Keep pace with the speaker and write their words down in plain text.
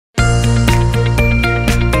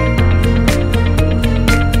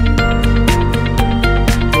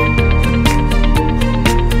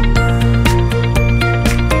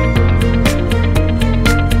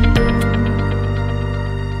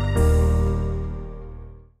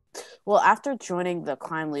Well, after joining the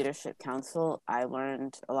Climb Leadership Council, I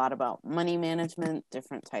learned a lot about money management,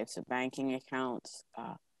 different types of banking accounts,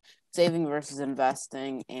 saving versus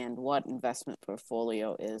investing, and what investment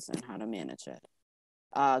portfolio is and how to manage it.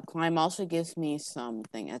 Climb also gives me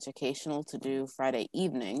something educational to do Friday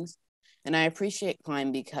evenings, and I appreciate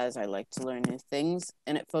Climb because I like to learn new things,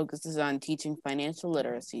 and it focuses on teaching financial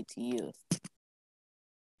literacy to youth.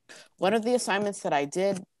 One of the assignments that I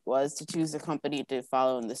did was to choose a company to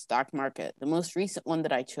follow in the stock market. The most recent one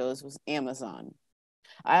that I chose was Amazon.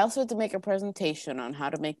 I also had to make a presentation on how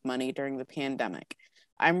to make money during the pandemic.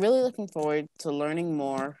 I'm really looking forward to learning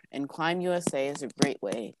more, and Climb USA is a great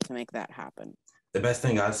way to make that happen. The best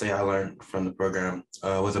thing I'd say I learned from the program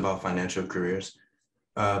was about financial careers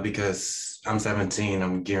because I'm 17,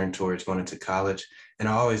 I'm gearing towards going into college, and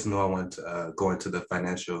I always knew I wanted to go into the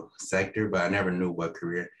financial sector, but I never knew what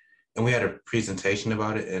career. And we had a presentation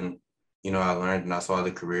about it, and I learned and I saw the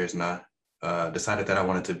careers, and I decided that I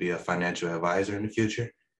wanted to be a financial advisor in the future.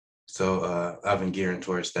 So I've been gearing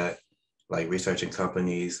towards that, like researching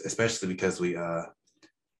companies, especially because the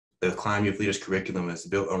Climb Youth Leaders curriculum is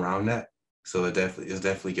built around that. So it's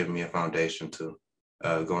definitely giving me a foundation to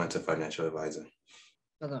go into financial advising.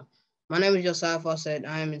 Okay. My name is Josiah Fawcett.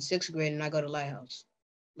 I am in 6th grade and I go to Lighthouse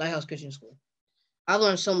Christian School. I've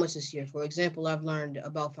learned so much this year. For example, I've learned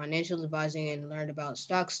about financial advising and learned about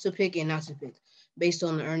stocks to pick and not to pick based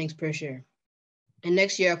on the earnings per share. And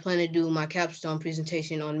next year, I plan to do my capstone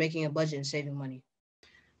presentation on making a budget and saving money.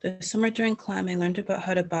 This summer during Climb, I learned about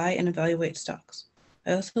how to buy and evaluate stocks.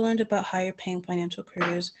 I also learned about higher paying financial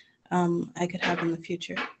careers I could have in the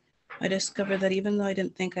future. I discovered that even though I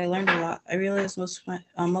didn't think I learned a lot, I realized most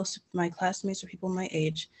of my classmates or people my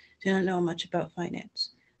age didn't know much about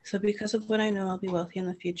finance. So because of what I know, I'll be wealthy in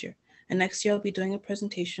the future. And next year, I'll be doing a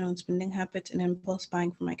presentation on spending habits and impulse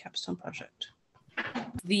buying for my capstone project.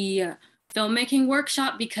 The filmmaking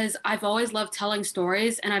workshop, because I've always loved telling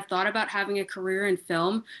stories and I've thought about having a career in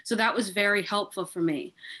film. So that was very helpful for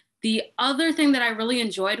me. The other thing that I really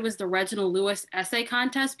enjoyed was the Reginald Lewis essay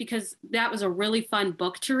contest because that was a really fun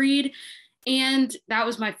book to read. And that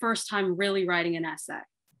was my first time really writing an essay.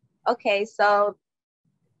 Okay, so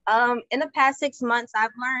in the past 6 months,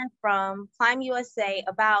 I've learned from Climb USA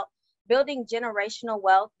about building generational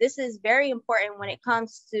wealth. This is very important when it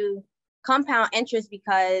comes to compound interest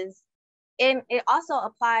because it also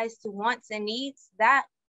applies to wants and needs. That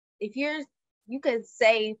if you could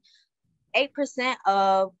save 8%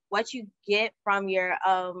 of what you get from your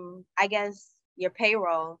your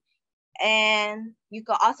payroll, and you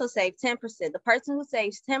could also save 10%. The person who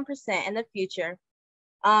saves 10% in the future,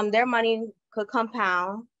 their money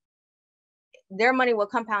will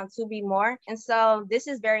compound to be more. And so this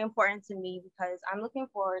is very important to me because I'm looking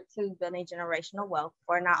forward to building generational wealth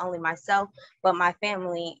for not only myself, but my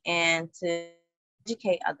family and to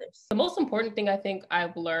educate others. The most important thing I think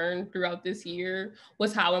I've learned throughout this year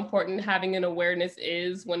was how important having an awareness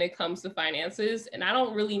is when it comes to finances. And I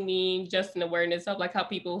don't really mean just an awareness of like how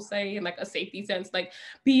people say in like a safety sense, like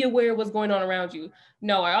be aware of what's going on around you.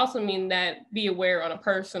 No, I also mean that be aware on a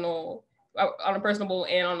personal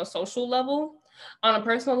and on a social level. On a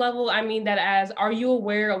personal level, I mean that as, are you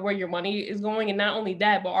aware of where your money is going? And not only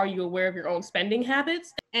that, but are you aware of your own spending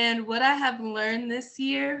habits? And what I have learned this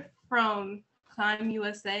year from Climb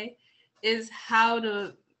USA is how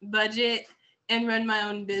to budget and run my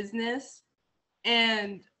own business.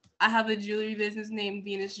 And I have a jewelry business named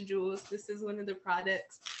Venus Jewels. This is one of the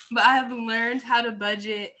products. But I have learned how to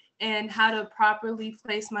budget and how to properly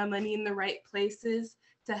place my money in the right places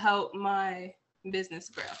to help my business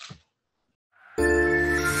grow.